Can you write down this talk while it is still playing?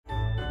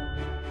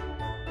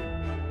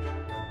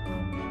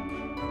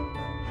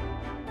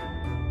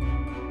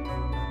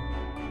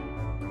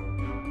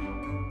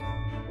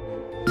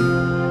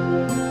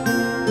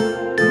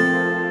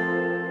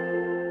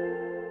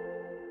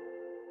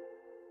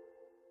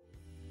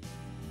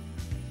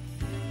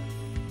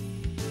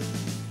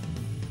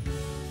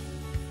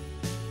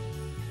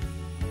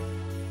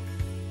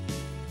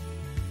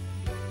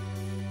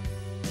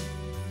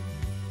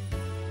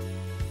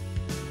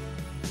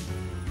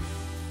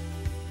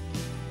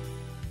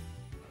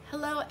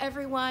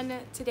everyone,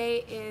 today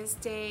is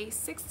day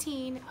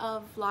 16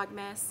 of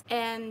Vlogmas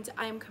and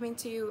I'm coming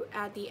to you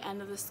at the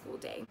end of the school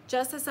day.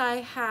 Just as I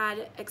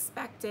had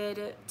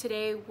expected,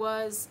 today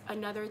was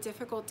another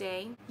difficult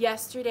day.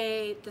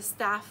 Yesterday the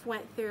staff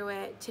went through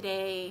it.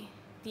 Today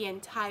the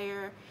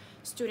entire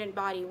student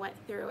body went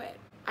through it.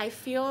 I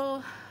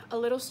feel a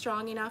little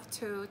strong enough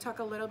to talk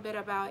a little bit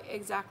about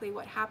exactly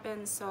what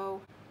happened so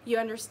you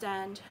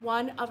understand.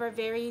 One of our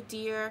very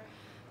dear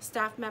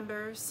staff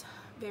members,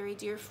 very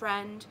dear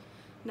friend,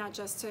 not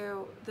just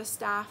to the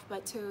staff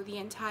but to the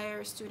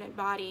entire student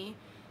body,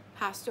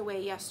 passed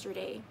away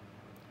yesterday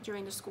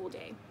during the school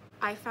day.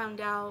 I found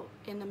out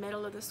in the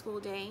middle of the school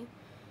day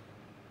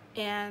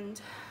and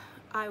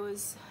I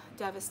was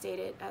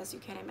devastated, as you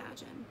can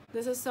imagine.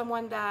 This is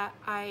someone that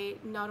I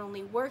not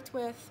only worked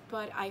with,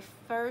 but I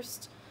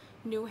first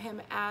knew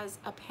him as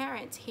a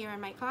parent here in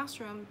my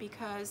classroom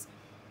because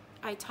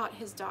I taught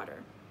his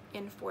daughter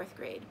in 4th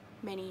grade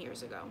many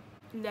years ago.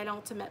 And then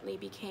ultimately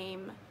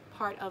became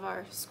part of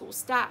our school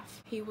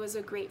staff. He was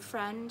a great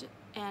friend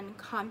and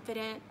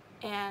confident,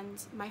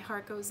 and my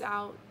heart goes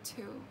out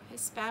to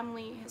his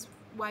family, his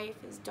wife,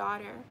 his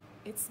daughter.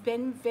 It's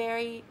been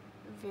very,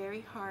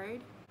 very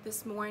hard.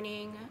 This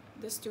morning,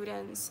 the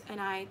students and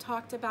I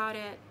talked about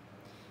it.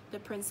 The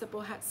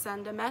principal had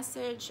sent a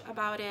message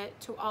about it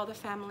to all the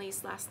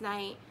families last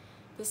night.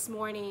 This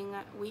morning,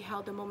 we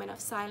held a moment of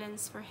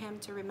silence for him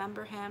to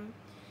remember him.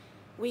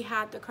 We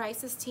had the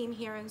crisis team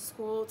here in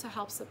school to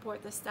help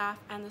support the staff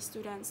and the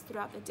students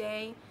throughout the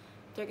day.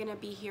 They're gonna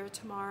be here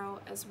tomorrow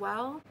as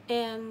well.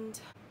 And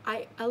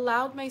I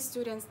allowed my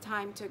students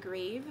time to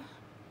grieve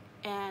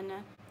and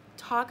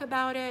talk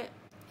about it.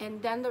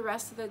 And then the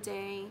rest of the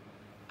day,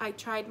 I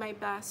tried my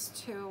best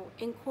to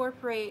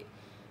incorporate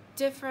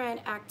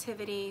different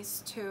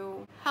activities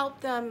to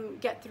help them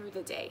get through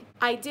the day.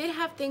 I did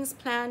have things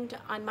planned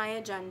on my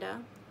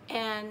agenda,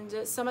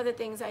 and some of the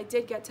things I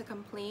did get to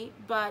complete,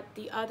 but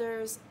the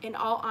others, in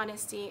all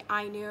honesty,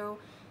 I knew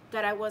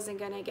that I wasn't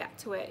gonna get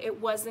to it.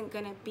 It wasn't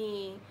gonna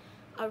be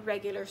a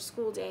regular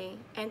school day.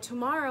 And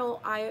tomorrow,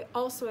 I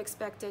also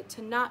expect it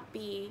to not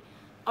be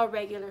a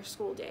regular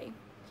school day.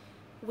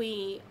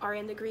 We are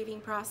in the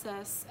grieving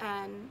process,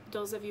 and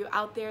those of you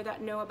out there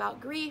that know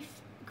about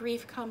grief,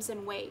 grief comes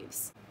in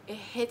waves. It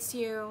hits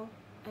you,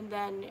 and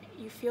then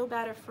you feel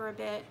better for a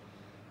bit,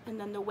 and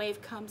then the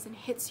wave comes and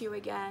hits you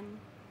again.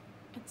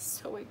 And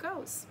so it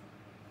goes.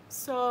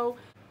 So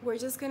we're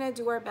just gonna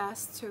do our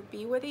best to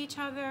be with each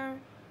other.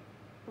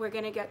 We're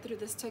gonna get through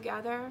this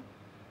together.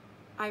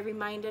 I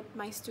reminded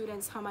my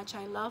students how much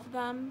I love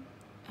them,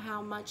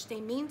 how much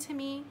they mean to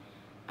me.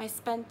 I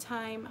spent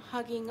time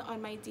hugging on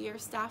my dear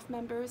staff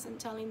members and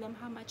telling them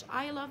how much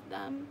I love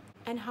them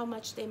and how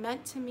much they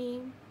meant to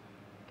me.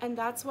 And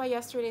that's why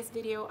yesterday's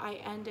video I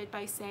ended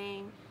by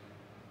saying,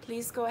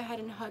 please go ahead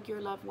and hug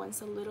your loved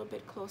ones a little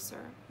bit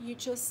closer. You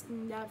just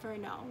never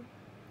know.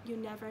 You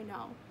never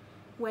know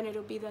when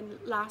it'll be the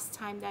last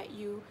time that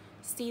you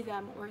see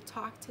them or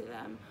talk to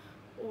them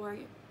or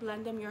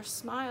lend them your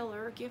smile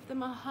or give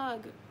them a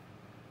hug.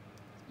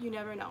 You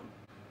never know.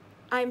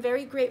 I'm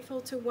very grateful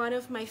to one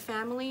of my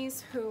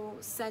families who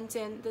sent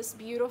in this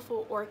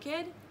beautiful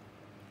orchid.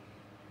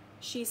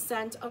 She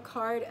sent a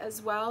card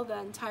as well, the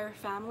entire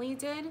family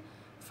did,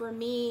 for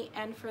me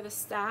and for the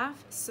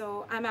staff.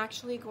 So I'm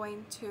actually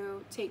going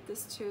to take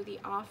this to the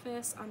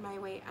office on my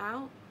way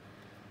out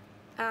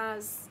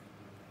as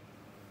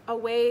a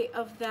way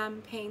of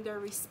them paying their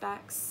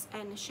respects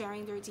and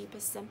sharing their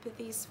deepest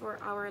sympathies for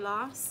our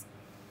loss.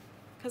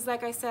 Because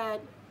like I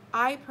said,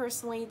 I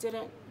personally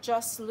didn't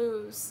just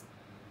lose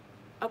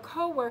a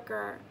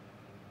co-worker,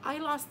 I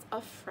lost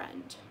a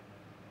friend.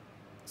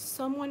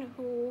 Someone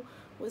who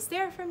was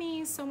there for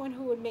me, someone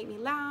who would make me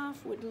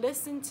laugh, would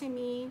listen to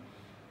me,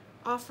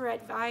 offer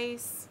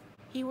advice.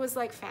 He was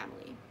like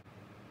family.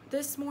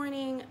 This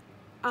morning,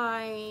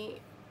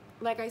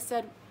 like I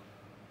said,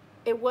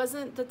 it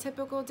wasn't the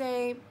typical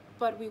day,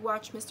 but we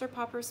watched Mr.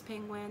 Popper's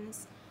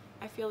Penguins.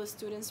 I feel the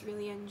students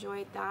really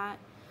enjoyed that.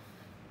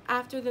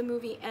 After the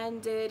movie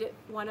ended,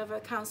 one of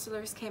the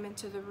counselors came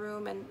into the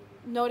room and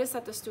noticed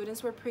that the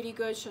students were pretty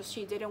good, so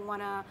she didn't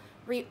want to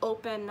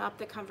reopen up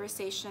the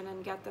conversation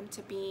and get them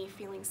to be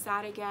feeling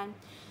sad again.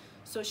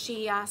 So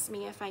she asked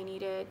me if I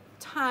needed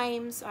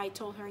time. So I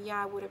told her,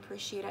 yeah, I would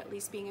appreciate at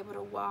least being able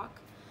to walk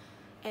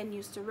and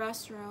use the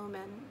restroom.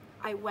 And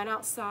I went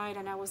outside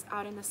and I was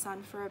out in the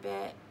sun for a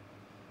bit.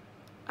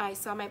 I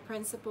saw my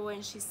principal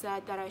and she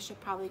said that I should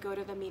probably go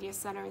to the media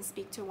center and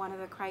speak to one of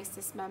the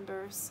crisis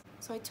members.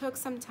 So I took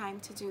some time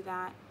to do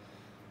that.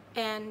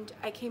 And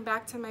I came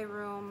back to my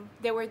room.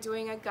 They were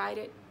doing a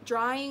guided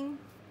drawing.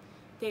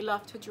 They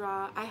love to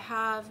draw. I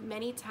have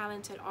many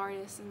talented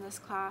artists in this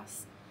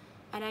class,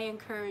 and I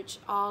encourage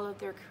all of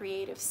their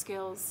creative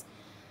skills.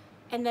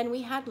 And then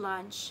we had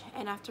lunch,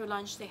 and after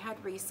lunch they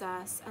had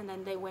recess, and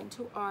then they went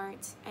to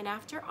art. And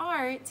after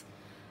art,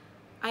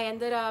 I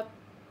ended up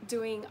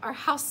doing our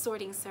house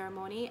sorting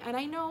ceremony. And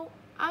I know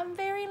I'm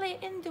very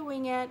late in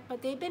doing it,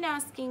 but they've been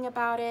asking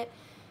about it.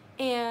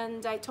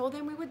 And I told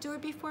them we would do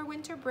it before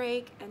winter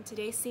break, and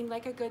today seemed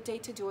like a good day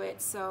to do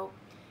it. So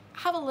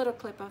have a little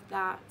clip of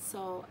that,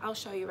 so I'll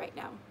show you right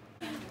now.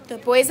 The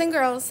boys and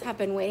girls have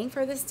been waiting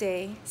for this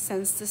day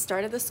since the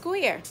start of the school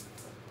year.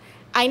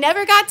 I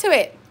never got to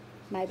it.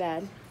 My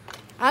bad.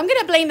 I'm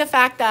gonna blame the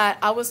fact that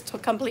I was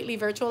completely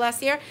virtual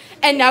last year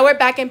and now we're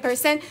back in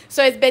person.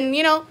 So it's been,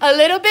 you know, a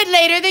little bit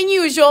later than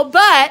usual,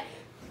 but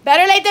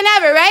better late than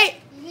ever, right?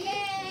 Yeah.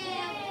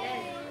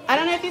 I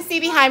don't know if you see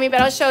behind me,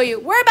 but I'll show you.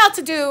 We're about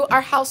to do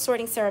our house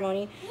sorting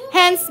ceremony.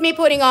 Hence me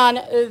putting on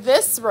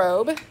this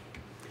robe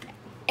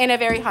in a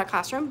very hot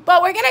classroom,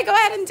 but we're gonna go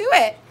ahead and do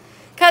it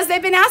because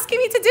they've been asking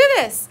me to do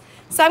this.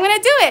 So I'm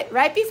gonna do it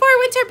right before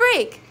winter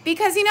break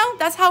because, you know,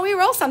 that's how we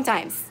roll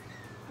sometimes.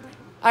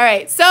 All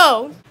right,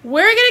 so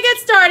we're gonna get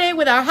started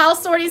with our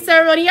house sorting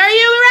ceremony. Are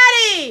you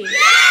ready?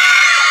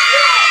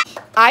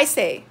 Yeah! I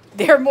say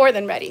they're more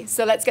than ready,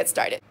 so let's get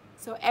started.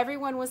 So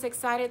everyone was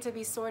excited to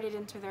be sorted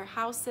into their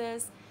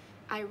houses.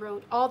 I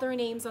wrote all their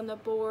names on the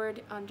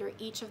board under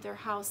each of their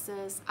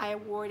houses. I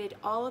awarded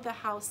all of the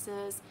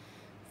houses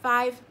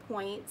 5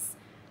 points.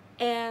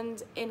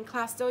 And in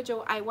Class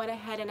Dojo, I went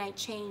ahead and I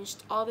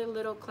changed all the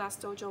little Class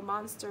Dojo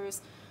monsters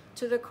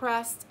to the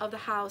crest of the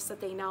house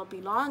that they now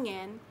belong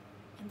in.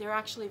 And they're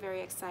actually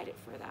very excited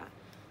for that.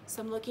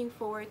 So I'm looking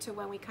forward to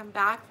when we come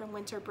back from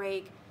winter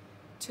break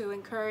to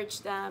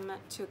encourage them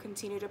to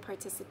continue to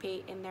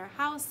participate in their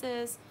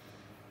houses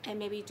and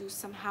maybe do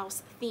some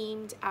house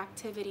themed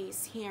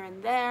activities here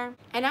and there.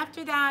 And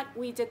after that,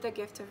 we did the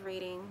gift of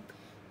reading.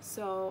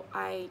 So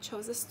I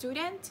chose a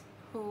student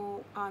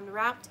who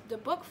unwrapped the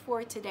book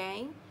for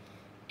today,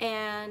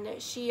 and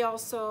she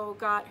also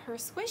got her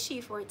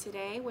squishy for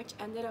today, which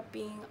ended up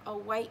being a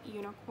white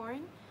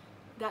unicorn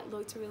that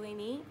looked really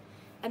neat.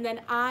 And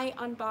then I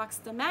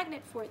unboxed the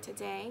magnet for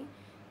today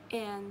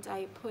and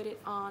I put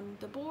it on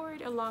the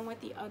board along with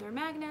the other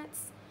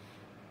magnets.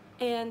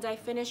 And I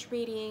finished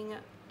reading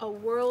A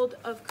World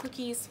of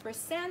Cookies for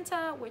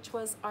Santa, which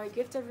was our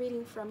gift of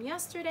reading from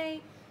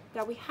yesterday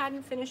that we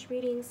hadn't finished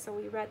reading, so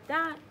we read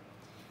that.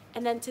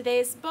 And then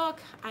today's book,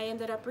 I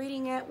ended up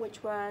reading it,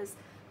 which was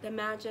The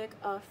Magic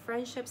of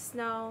Friendship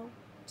Snow,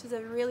 which is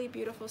a really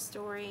beautiful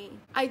story.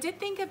 I did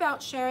think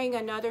about sharing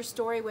another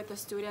story with the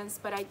students,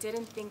 but I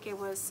didn't think it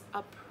was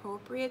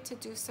appropriate to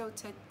do so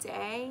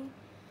today.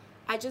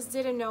 I just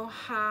didn't know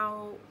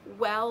how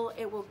well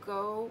it will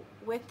go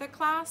with the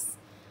class,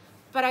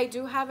 but I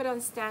do have it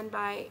on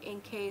standby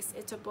in case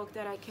it's a book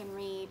that I can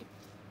read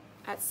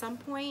at some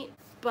point.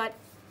 But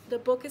the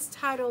book is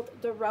titled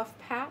The Rough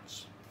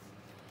Patch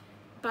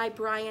by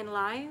Brian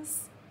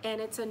Lies, and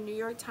it's a New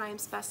York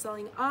Times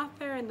bestselling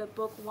author, and the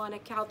book won a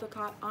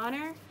Caldecott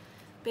honor.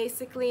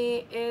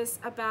 Basically is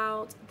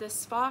about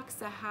this fox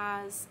that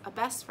has a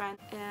best friend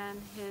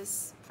and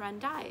his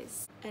friend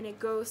dies, and it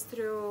goes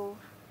through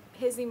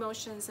his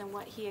emotions and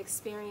what he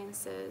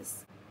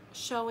experiences,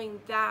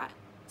 showing that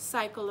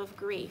cycle of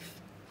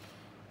grief.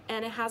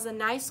 And it has a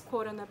nice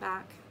quote on the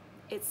back.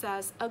 It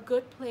says, "A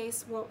good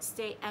place won't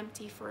stay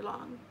empty for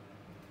long.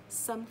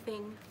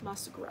 Something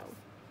must grow."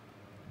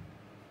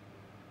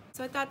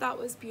 So I thought that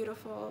was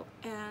beautiful,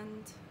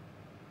 and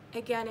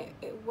again,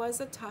 it was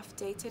a tough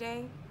day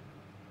today,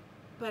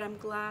 but I'm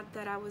glad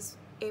that I was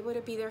able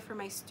to be there for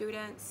my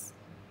students,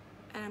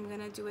 and I'm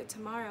gonna do it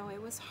tomorrow.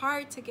 It was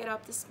hard to get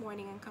up this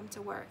morning and come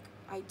to work,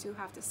 I do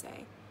have to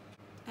say.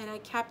 And I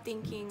kept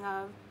thinking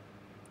of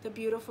the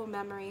beautiful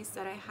memories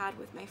that I had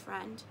with my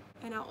friend,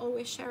 and I'll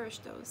always cherish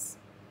those.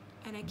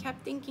 And I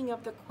kept thinking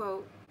of the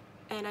quote,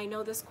 and I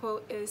know this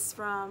quote is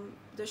from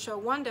the show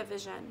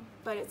WandaVision,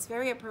 but it's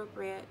very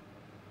appropriate.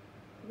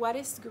 What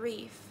is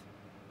grief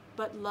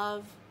but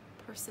love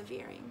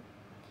persevering?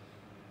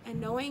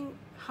 And knowing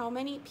how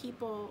many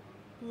people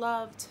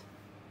loved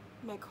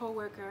my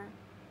coworker,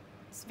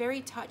 it's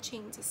very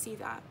touching to see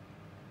that.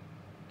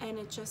 And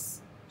it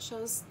just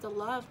shows the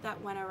love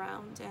that went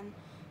around and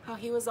how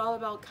he was all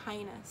about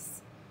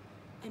kindness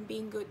and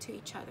being good to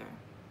each other.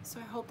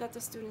 So I hope that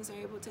the students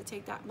are able to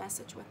take that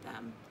message with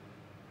them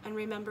and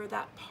remember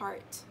that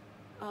part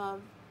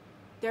of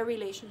their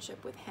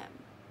relationship with him.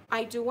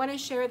 I do want to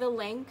share the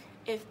link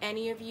if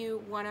any of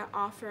you want to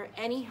offer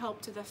any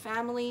help to the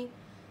family.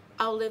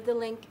 I'll leave the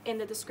link in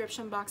the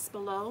description box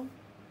below.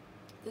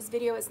 This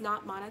video is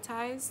not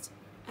monetized,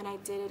 and I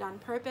did it on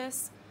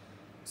purpose.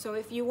 So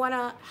if you want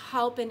to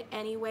help in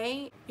any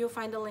way, you'll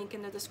find the link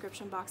in the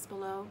description box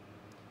below.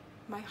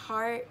 My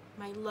heart,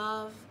 my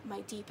love, my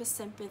deepest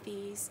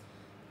sympathies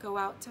go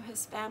out to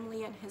his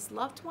family and his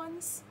loved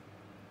ones.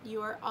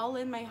 You are all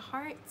in my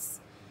hearts,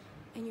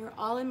 and you're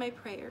all in my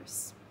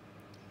prayers.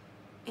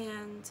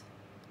 And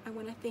I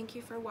want to thank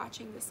you for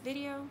watching this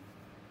video,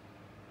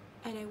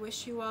 and I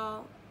wish you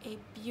all a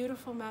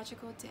beautiful,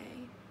 magical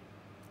day,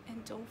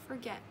 and don't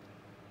forget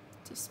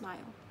to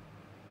smile.